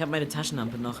geht. Ich habe meine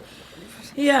Taschenlampe noch.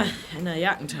 Hier, in der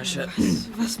Jackentasche.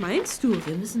 Was meinst du?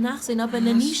 Wir müssen nachsehen, ob er in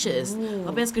der Nische ist.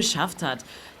 Ob er es geschafft hat.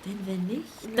 Denn wenn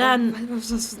nicht, dann... Was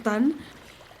ist dann?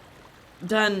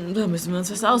 Dann müssen wir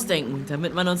uns was ausdenken,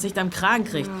 damit man uns nicht am Kragen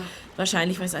kriegt.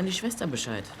 Wahrscheinlich weiß Andis Schwester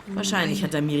Bescheid. Wahrscheinlich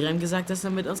hat er Miriam gesagt, dass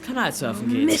er mit uns Kanalsurfen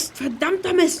geht. Mist,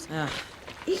 verdammter Mist. Ja.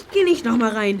 Ich gehe nicht noch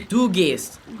mal rein. Du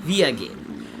gehst. Wir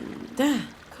gehen. Da,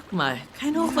 guck mal.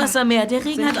 Kein Hochwasser mehr. Der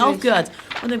Regen hat aufgehört.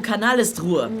 Und im Kanal ist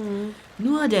Ruhe.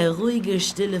 Nur der ruhige,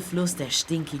 stille Fluss der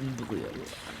stinkigen Brühe.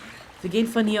 Wir gehen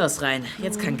von hier aus rein.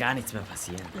 Jetzt kann gar nichts mehr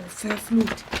passieren. Oh,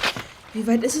 verflucht. Wie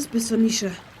weit ist es bis zur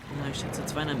Nische? Na, ich schätze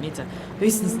 200 Meter.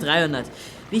 Höchstens 300.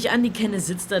 Wie ich Andi kenne,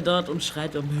 sitzt er dort und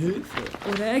schreit um Hilfe.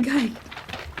 Oder er geigt.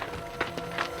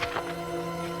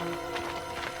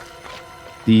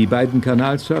 Die beiden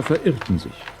Kanalsurfer irrten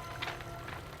sich.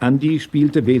 Andi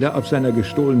spielte weder auf seiner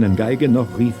gestohlenen Geige,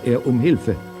 noch rief er um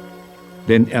Hilfe.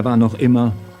 Denn er war noch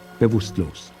immer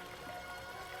bewusstlos.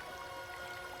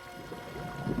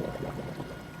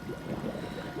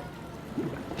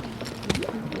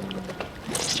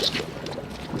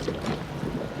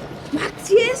 Max,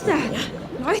 hier ist er.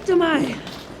 Leuchte mal.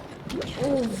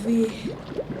 Oh, weh.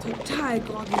 Total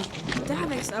groggy. Da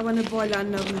wächst aber eine Beule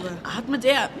an der Rübe. Atmet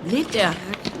er? Lebt er? Ja,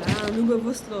 klar, nur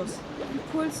bewusstlos.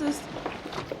 Puls ist...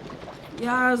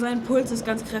 Ja, sein Puls ist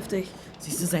ganz kräftig.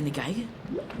 Siehst du seine Geige?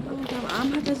 Und am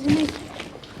Arm hat er sie nicht.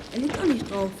 Er liegt auch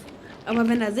nicht drauf. Aber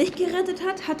wenn er sich gerettet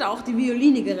hat, hat er auch die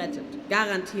Violine gerettet.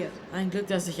 Garantiert. Ein Glück,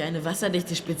 dass ich eine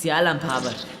wasserdichte Speziallampe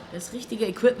habe. Das richtige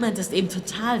Equipment ist eben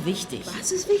total wichtig.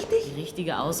 Was ist wichtig? Die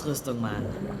richtige Ausrüstung, Mann.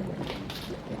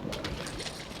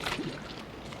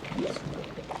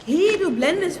 Hey, du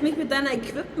blendest mich mit deiner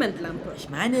Equipmentlampe. Ich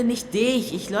meine nicht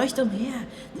dich. Ich leuchte umher.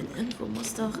 Denn irgendwo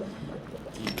muss doch...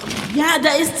 Ja, da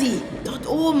ist sie. Dort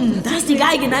oben. Da ist die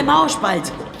Geige in einem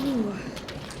Mauerspalt.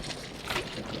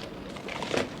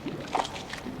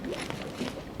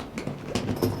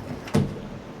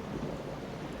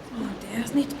 Der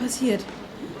ist nichts passiert.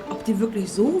 Ob die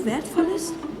wirklich so wertvoll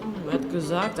ist? Er hat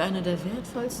gesagt, eine der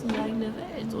wertvollsten Geigen der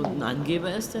Welt. Und ein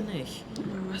Angeber ist er nicht.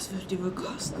 Was wird die wohl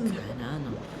kosten? Keine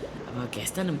Ahnung. Aber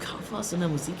gestern im Kaufhaus in der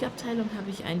Musikabteilung habe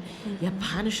ich ein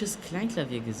japanisches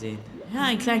Kleinklavier gesehen. Ja,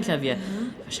 ein Kleinklavier.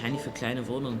 Wahrscheinlich für kleine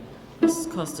Wohnungen. Das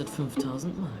kostet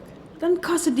 5000 Mark. Dann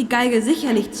kostet die Geige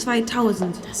sicherlich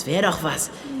 2000. Das wäre doch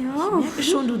was. Ja. Ich merke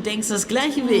schon, du denkst das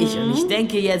gleiche wie ich. Und ich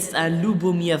denke jetzt an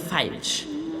Lubomir Falsch.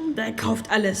 Der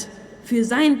kauft alles. Für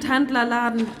seinen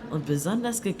Tandlerladen. Und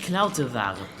besonders geklaute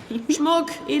Ware.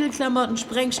 Schmuck, Edelklamotten,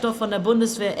 Sprengstoff von der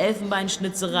Bundeswehr,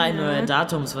 Elfenbeinschnitzereien oder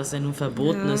Datums, was ja nun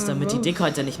verboten ist, damit die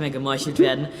Dickhäuter nicht mehr gemeuchelt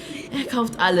werden. Er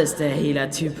kauft alles, der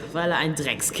Hehler-Typ, weil er ein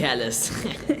Dreckskerl ist.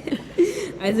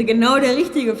 Also genau der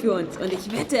Richtige für uns. Und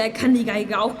ich wette, er kann die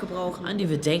Geige auch gebrauchen. Andi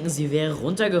wird denken, sie wäre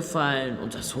runtergefallen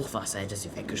und das Hochwasser hätte sie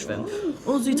weggeschwemmt.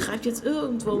 Und sie treibt jetzt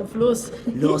irgendwo im Fluss.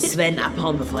 Los, Sven,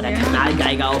 abhauen, bevor der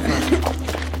Kanalgeiger aufhört.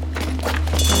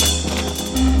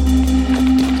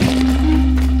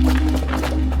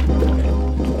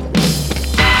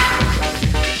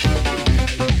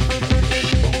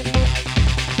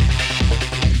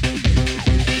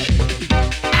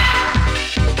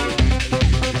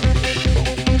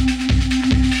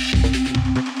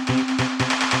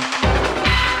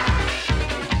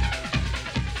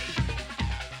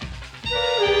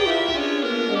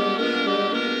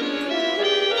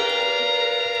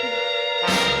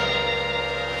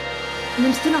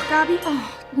 Nimmst du noch, Gabi?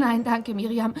 Oh, nein, danke,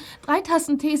 Miriam. 3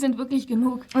 Tassen Tee sind wirklich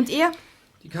genug. Und ihr?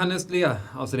 Die Kanne ist leer.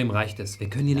 Außerdem reicht es. Wir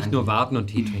können hier nicht nur warten und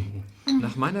Tee trinken.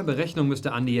 Nach meiner Berechnung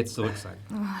müsste Andi jetzt zurück sein.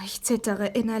 Oh, ich zittere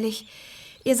innerlich.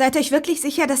 Ihr seid euch wirklich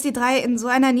sicher, dass die 3 in so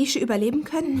einer Nische überleben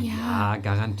können? Ja,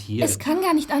 garantiert. Es kann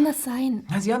gar nicht anders sein.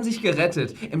 Sie haben sich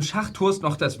gerettet. Im Schacht tost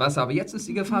noch das Wasser, aber jetzt ist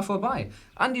die Gefahr vorbei.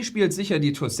 Andi spielt sicher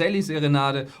die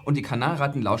Torselli-Serenade und die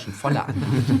Kanalratten lauschen voller an.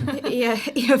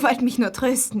 ihr wollt mich nur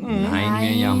trösten. Nein,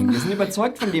 Miriam, wir sind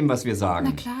überzeugt von dem, was wir sagen.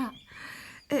 Na klar.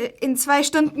 In 2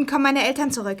 Stunden kommen meine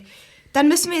Eltern zurück. Dann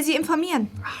müssen wir sie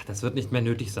informieren. Ach, das wird nicht mehr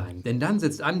nötig sein. Denn dann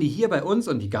sitzt Andi hier bei uns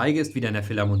und die Geige ist wieder in der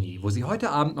Philharmonie, wo sie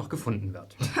heute Abend noch gefunden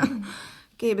wird.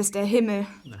 Gäbe es der Himmel.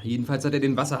 Na, jedenfalls hat er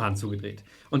den Wasserhahn zugedreht.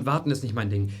 Und warten ist nicht mein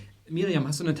Ding. Miriam,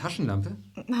 hast du eine Taschenlampe?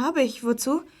 Habe ich.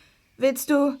 Wozu? Willst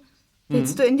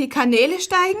du in die Kanäle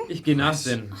steigen? Ich gehe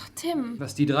nachsehen. Ach, Tim.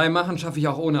 Was die 3 machen, schaffe ich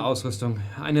auch ohne Ausrüstung.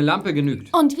 Eine Lampe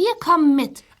genügt. Und wir kommen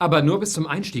mit. Aber nur bis zum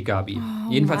Einstieg, Gabi.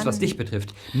 Jedenfalls, was dich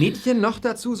betrifft. Mädchen noch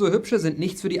dazu so hübsche sind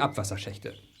nichts für die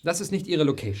Abwasserschächte. Das ist nicht ihre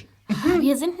Location.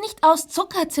 Wir sind nicht aus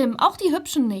Zucker, Tim. Auch die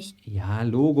Hübschen nicht. Ja,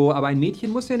 Logo, aber ein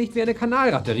Mädchen muss ja nicht wie eine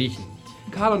Kanalratte riechen.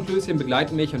 Karl und Klößchen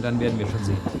begleiten mich und dann werden wir schon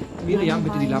sehen. Miriam,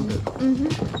 bitte die Lampe.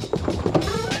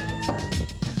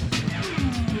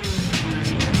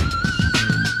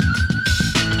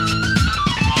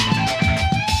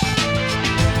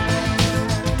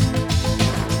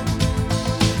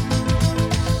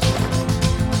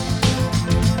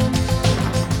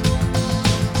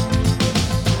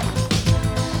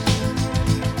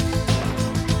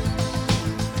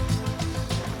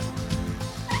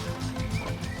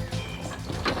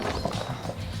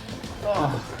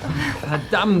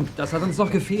 Verdammt, das hat uns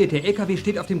doch gefehlt. Der LKW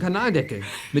steht auf dem Kanaldeckel.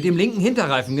 Mit dem linken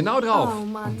Hinterreifen genau drauf. Oh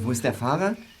Mann. Wo ist der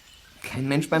Fahrer? Kein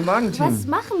Mensch beim Wagen, Tim. Was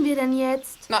machen wir denn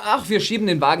jetzt? Ach, wir schieben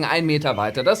den Wagen 1 Meter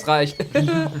weiter, das reicht.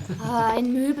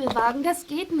 Ein Möbelwagen, das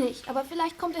geht nicht. Aber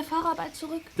vielleicht kommt der Fahrer bald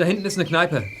zurück. Da hinten ist eine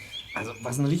Kneipe. Also,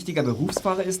 was ein richtiger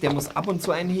Berufsfahrer ist, der muss ab und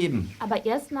zu einen heben. Aber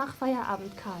erst nach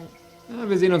Feierabend, Karl. Ja,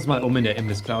 wir sehen uns mal um in der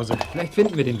Imbissklause. Vielleicht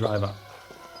finden wir den Driver.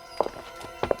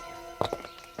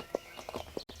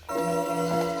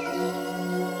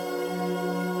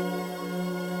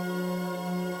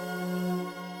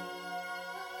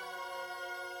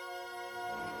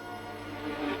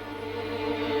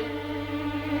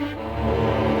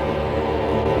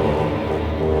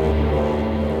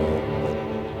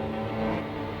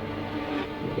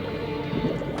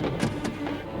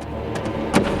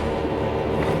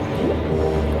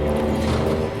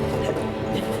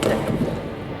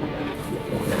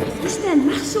 Was ist denn?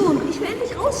 Mach schon. Ich will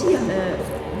endlich raus hier.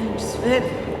 Mensch, Sven,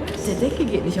 der Deckel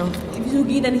geht nicht auf. Wieso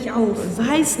geht er nicht auf?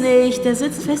 Weiß nicht, der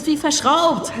sitzt fest wie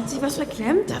verschraubt. Hat sich was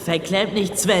verklemmt? Da verklemmt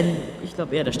nichts, Sven. Ich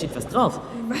glaube eher, da steht was drauf.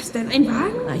 Was denn? Ein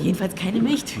Wagen? Na, jedenfalls keine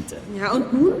Milchtüte. Ja,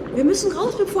 und nun? Wir müssen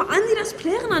raus, bevor Andi das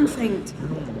Plären anfängt.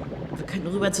 Wir könnten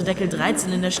rüber zu Deckel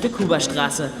 13 in der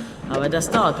Stückhuberstraße. Aber das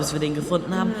dauert, bis wir den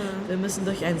gefunden haben. Wir müssen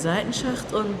durch einen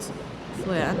Seitenschacht und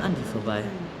vorher an Andi vorbei.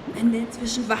 Wenn der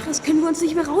inzwischen wach ist, können wir uns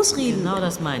nicht mehr rausreden. Genau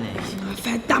das meine ich. Oh,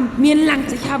 verdammt, mir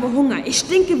langt's, ich habe Hunger. Ich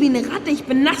stinke wie eine Ratte, ich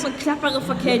bin nass und klappere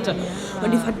vor Kälte.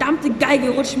 Und die verdammte Geige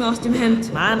rutscht mir aus dem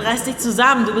Hemd. Mann, reiß dich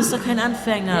zusammen, du bist doch kein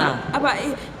Anfänger. Ja, aber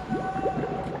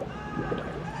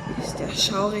ist der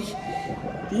schaurig.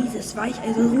 Dieses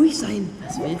Weichei soll ruhig sein.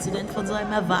 Was willst du denn von so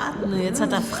einem erwarten? Jetzt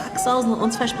hat er Fracksausen und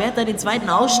uns versperrt er den zweiten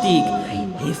Ausstieg.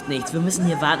 Hilft nichts, wir müssen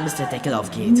hier warten, bis der Deckel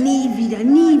aufgeht. Nie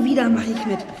wieder mache ich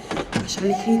mit.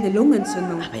 Wahrscheinlich kriege ich eine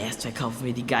Lungenentzündung. Aber erst verkaufen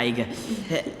wir die Geige.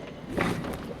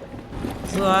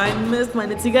 So ein Mist,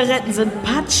 meine Zigaretten sind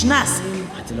patschnass.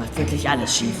 Heute läuft wirklich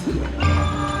alles schief.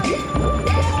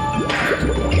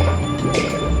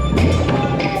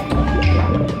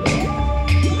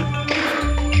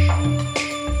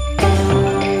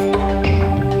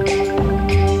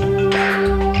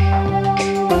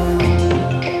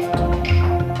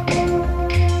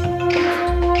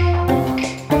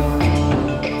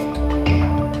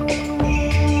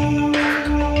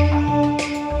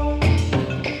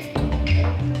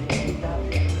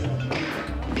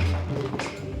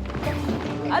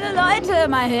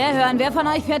 Mal herhören, wer von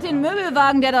euch fährt den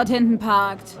Möbelwagen, der dort hinten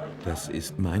parkt? Das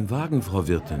ist mein Wagen, Frau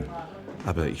Wirtin.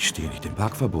 Aber ich stehe nicht im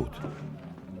Parkverbot.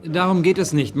 Darum geht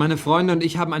es nicht. Meine Freunde und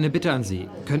ich haben eine Bitte an Sie.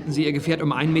 Könnten Sie Ihr Gefährt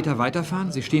um 1 Meter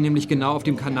weiterfahren? Sie stehen nämlich genau auf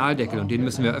dem Kanaldeckel und den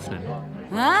müssen wir öffnen.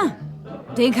 Ah,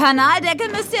 den Kanaldeckel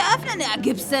müsst ihr öffnen. Ja,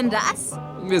 gibt's denn das?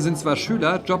 Wir sind zwar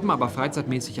Schüler, jobben aber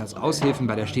freizeitmäßig als Aushilfen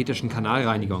bei der städtischen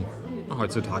Kanalreinigung.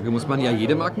 Heutzutage muss man ja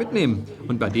jede Mark mitnehmen.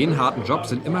 Und bei den harten Jobs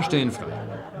sind immer Stellen frei.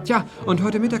 Tja, und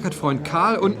heute Mittag hat Freund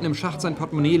Karl unten im Schacht sein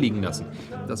Portemonnaie liegen lassen.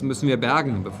 Das müssen wir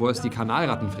bergen, bevor es die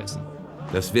Kanalratten fressen.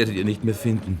 Das werdet ihr nicht mehr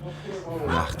finden.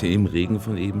 Nach dem Regen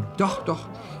von eben? Doch.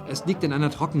 Es liegt in einer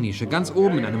Trockennische, ganz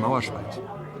oben in einem Mauerspalt.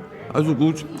 Also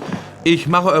gut. Ich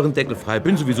mache euren Deckel frei.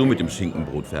 Bin sowieso mit dem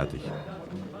Schinkenbrot fertig.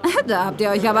 Da habt ihr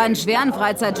euch aber einen schweren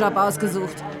Freizeitjob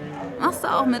ausgesucht. Machst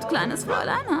du auch mit, kleines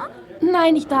Fräulein, ha?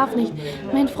 Nein, ich darf nicht.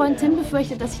 Mein Freund Tim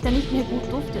befürchtet, dass ich da nicht mehr gut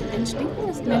dufte, denn Stinken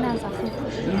ist Männersache.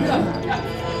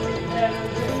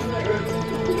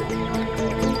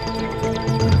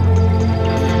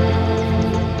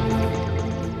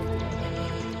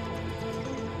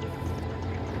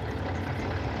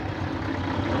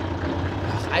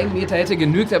 Ach, 1 Meter hätte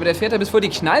genügt, aber der fährt ja bis vor die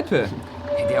Kneipe.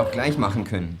 Hätte er auch gleich machen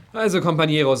können. Also,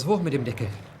 Kompanieros, hoch mit dem Deckel.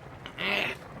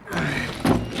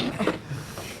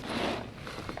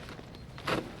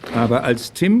 Aber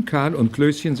als Tim, Karl und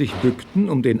Klößchen sich bückten,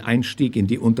 um den Einstieg in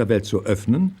die Unterwelt zu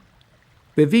öffnen,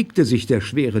 bewegte sich der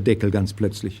schwere Deckel ganz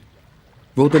plötzlich,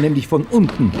 wurde nämlich von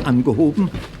unten angehoben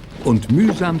und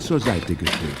mühsam zur Seite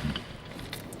geschoben.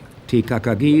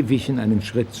 TKKG wichen einen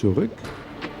Schritt zurück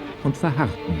und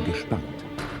verharrten gespannt.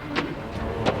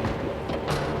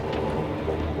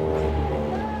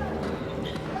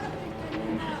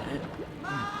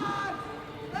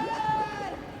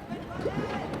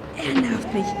 Er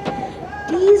nervt mich.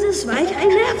 Dieses Weichei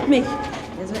nervt mich.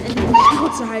 Er soll endlich die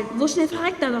Schnauze halten. So schnell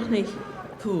verreckt er doch nicht.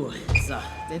 Puh, so,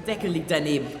 der Deckel liegt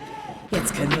daneben.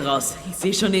 Jetzt können wir raus. Ich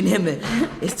sehe schon den Himmel.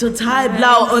 Ist total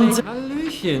blau und...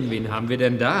 Hallöchen, wen haben wir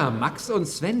denn da? Max und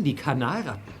Sven, die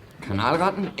Kanalratten.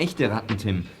 Kanalratten? Echte Ratten,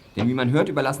 Tim. Denn wie man hört,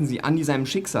 überlassen sie Andi seinem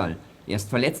Schicksal. Er ist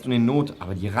verletzt und in Not,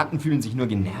 aber die Ratten fühlen sich nur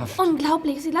genervt.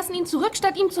 Unglaublich, sie lassen ihn zurück,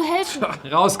 statt ihm zu helfen.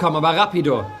 Rauskommen, aber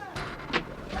rapido.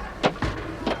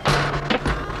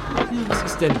 Was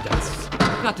ist denn das?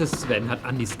 Ratte Sven hat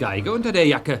Andis Geige unter der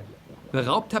Jacke.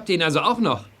 Beraubt habt ihr ihn also auch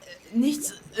noch?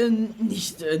 Nicht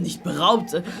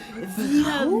beraubt.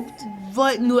 Wir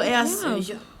wollten nur erst...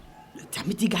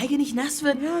 damit die Geige nicht nass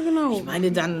wird. Ja, genau. Ich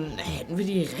meine, dann hätten wir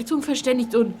die Rettung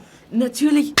verständigt und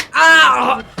natürlich...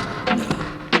 Ah!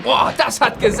 Boah, das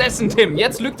hat gesessen, Tim.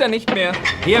 Jetzt lügt er nicht mehr.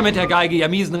 Her mit der Geige, ihr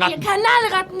miesen Ihr Ratten.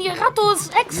 Kanalratten, ihr Rattus,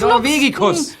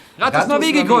 Norvegicus. Rattus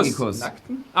Norvegicus. Norvegicus.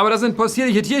 Aber das sind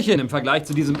possierliche Tierchen im Vergleich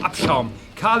zu diesem Abschaum.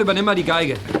 Karl, übernimm mal die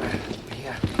Geige.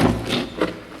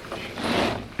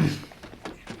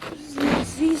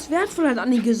 Sie ist wertvoll, hat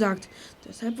Andi gesagt.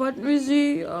 Deshalb wollten wir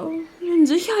sie in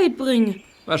Sicherheit bringen.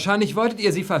 Wahrscheinlich wolltet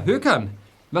ihr sie verhökern.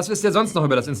 Was wisst ihr sonst noch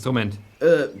über das Instrument?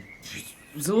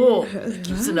 So,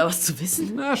 gibt's denn da was zu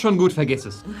wissen? Na, schon gut, vergiss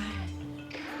es.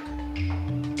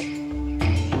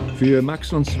 Für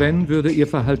Max und Sven würde ihr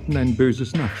Verhalten ein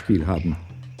böses Nachspiel haben.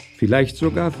 Vielleicht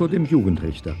sogar vor dem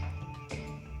Jugendrichter.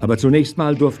 Aber zunächst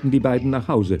mal durften die beiden nach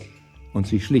Hause und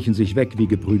sie schlichen sich weg wie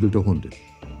geprügelte Hunde.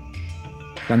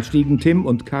 Dann stiegen Tim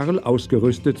und Karl,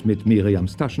 ausgerüstet mit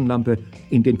Miriams Taschenlampe,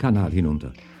 in den Kanal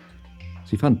hinunter.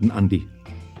 Sie fanden Andi.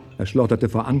 Er schlotterte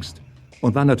vor Angst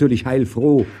und war natürlich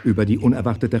heilfroh über die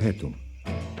unerwartete Rettung.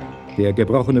 Der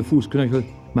gebrochene Fußknöchel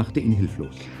machte ihn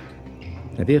hilflos.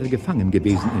 Er wäre gefangen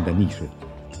gewesen in der Nische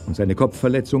und seine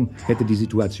Kopfverletzung hätte die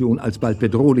Situation alsbald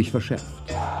bedrohlich verschärft.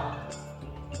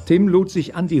 Tim lud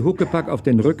sich Andi Huckepack auf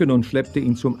den Rücken und schleppte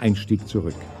ihn zum Einstieg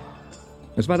zurück.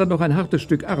 Es war dann noch ein hartes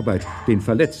Stück Arbeit, den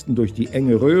Verletzten durch die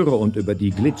enge Röhre und über die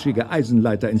glitschige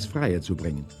Eisenleiter ins Freie zu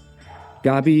bringen.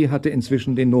 Gabi hatte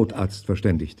inzwischen den Notarzt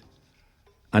verständigt.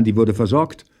 Andi wurde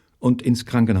versorgt und ins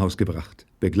Krankenhaus gebracht,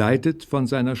 begleitet von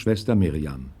seiner Schwester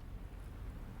Miriam.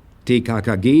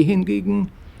 TKKG hingegen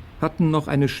hatten noch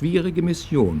eine schwierige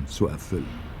Mission zu erfüllen.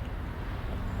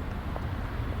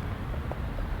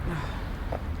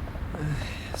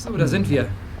 So, da sind wir.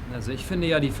 Also ich finde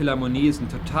ja, die Philharmonie ist ein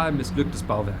total missglücktes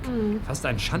Bauwerk. Fast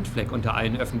ein Schandfleck unter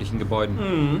allen öffentlichen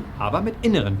Gebäuden. Aber mit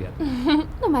inneren Werten.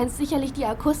 Du meinst sicherlich die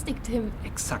Akustik, Tim.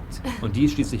 Exakt. Und die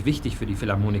ist schließlich wichtig für die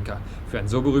Philharmoniker, für ein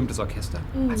so berühmtes Orchester.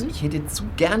 Also ich hätte zu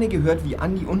gerne gehört, wie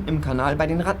Andi unten im Kanal bei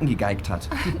den Ratten gegeigt hat.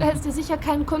 Da ist dir sicher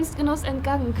kein Kunstgenuss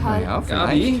entgangen, Karl. Naja,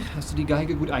 Gabi, vielleicht. hast du die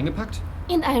Geige gut eingepackt?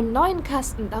 In einem neuen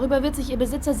Kasten. Darüber wird sich ihr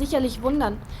Besitzer sicherlich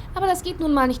wundern. Aber das geht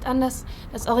nun mal nicht anders.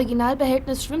 Das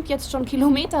Originalbehältnis schwimmt jetzt schon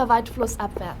kilometerweit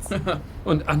flussabwärts.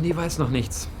 Und Andi weiß noch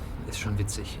nichts. Ist schon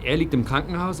witzig. Er liegt im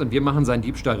Krankenhaus und wir machen seinen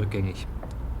Diebstahl rückgängig.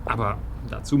 Aber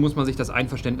dazu muss man sich das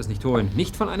Einverständnis nicht holen.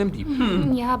 Nicht von einem Dieb.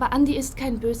 Ja, aber Andi ist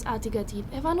kein bösartiger Dieb.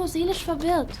 Er war nur seelisch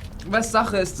verwirrt. Was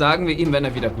Sache ist, sagen wir ihm, wenn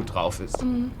er wieder gut drauf ist.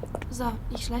 So,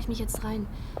 ich schleiche mich jetzt rein.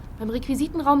 Beim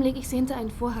Requisitenraum lege ich sie hinter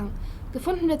einen Vorhang.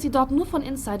 Gefunden wird sie dort nur von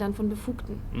Insidern, von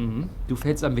Befugten. Du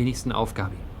fällst am wenigsten auf,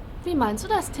 Gabi. Wie meinst du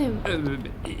das, Tim?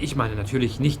 Ich meine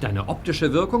natürlich nicht deine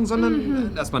optische Wirkung,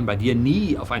 sondern dass man bei dir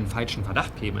nie auf einen falschen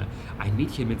Verdacht käme. Ein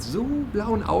Mädchen mit so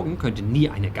blauen Augen könnte nie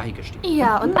eine Geige stehlen.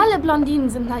 Ja, und alle Blondinen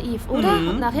sind naiv, oder?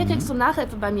 Und nachher kriegst du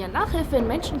Nachhilfe bei mir. Nachhilfe in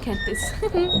Menschenkenntnis.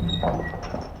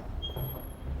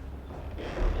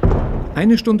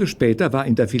 Eine Stunde später war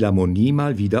in der Philharmonie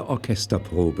mal wieder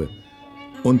Orchesterprobe.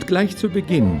 Und gleich zu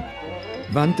Beginn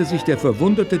wandte sich der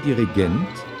verwunderte Dirigent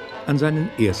an seinen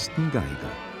ersten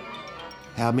Geiger.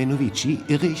 Herr Menovici,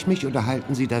 irre ich mich oder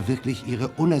halten Sie da wirklich Ihre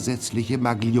unersetzliche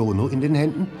Magliono in den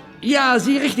Händen? Ja,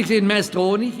 Sie richtig sehen,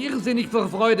 Maestro. Und ich irrsinnig vor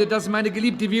Freude, dass meine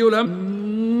geliebte Viola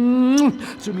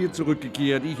zu mir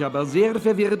zurückgekehrt. Ich aber sehr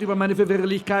verwirrt über meine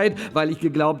Verwirrlichkeit, weil ich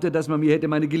geglaubte, dass man mir hätte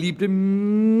meine geliebte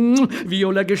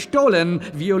Viola gestohlen.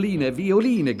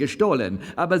 Violine gestohlen.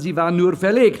 Aber sie war nur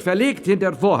verlegt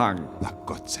hinter Vorhang. Na,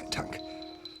 Gott sei Dank.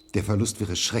 Der Verlust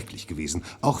wäre schrecklich gewesen,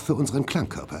 auch für unseren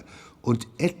Klangkörper. Und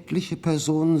etliche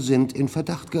Personen sind in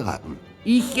Verdacht geraten.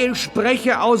 Ich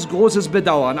spreche aus großes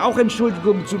Bedauern, auch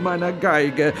Entschuldigung zu meiner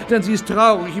Geige, denn sie ist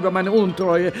traurig über meine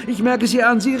Untreue. Ich merke sie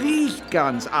an, sie riecht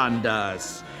ganz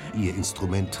anders. Ihr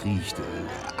Instrument riecht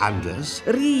anders?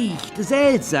 Riecht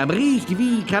seltsam, riecht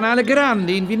wie Canale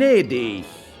Grande in Venedig.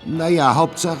 Naja,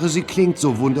 Hauptsache, sie klingt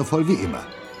so wundervoll wie immer.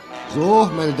 So,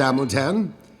 meine Damen und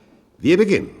Herren, wir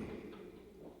beginnen.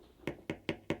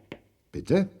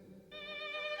 Bitte?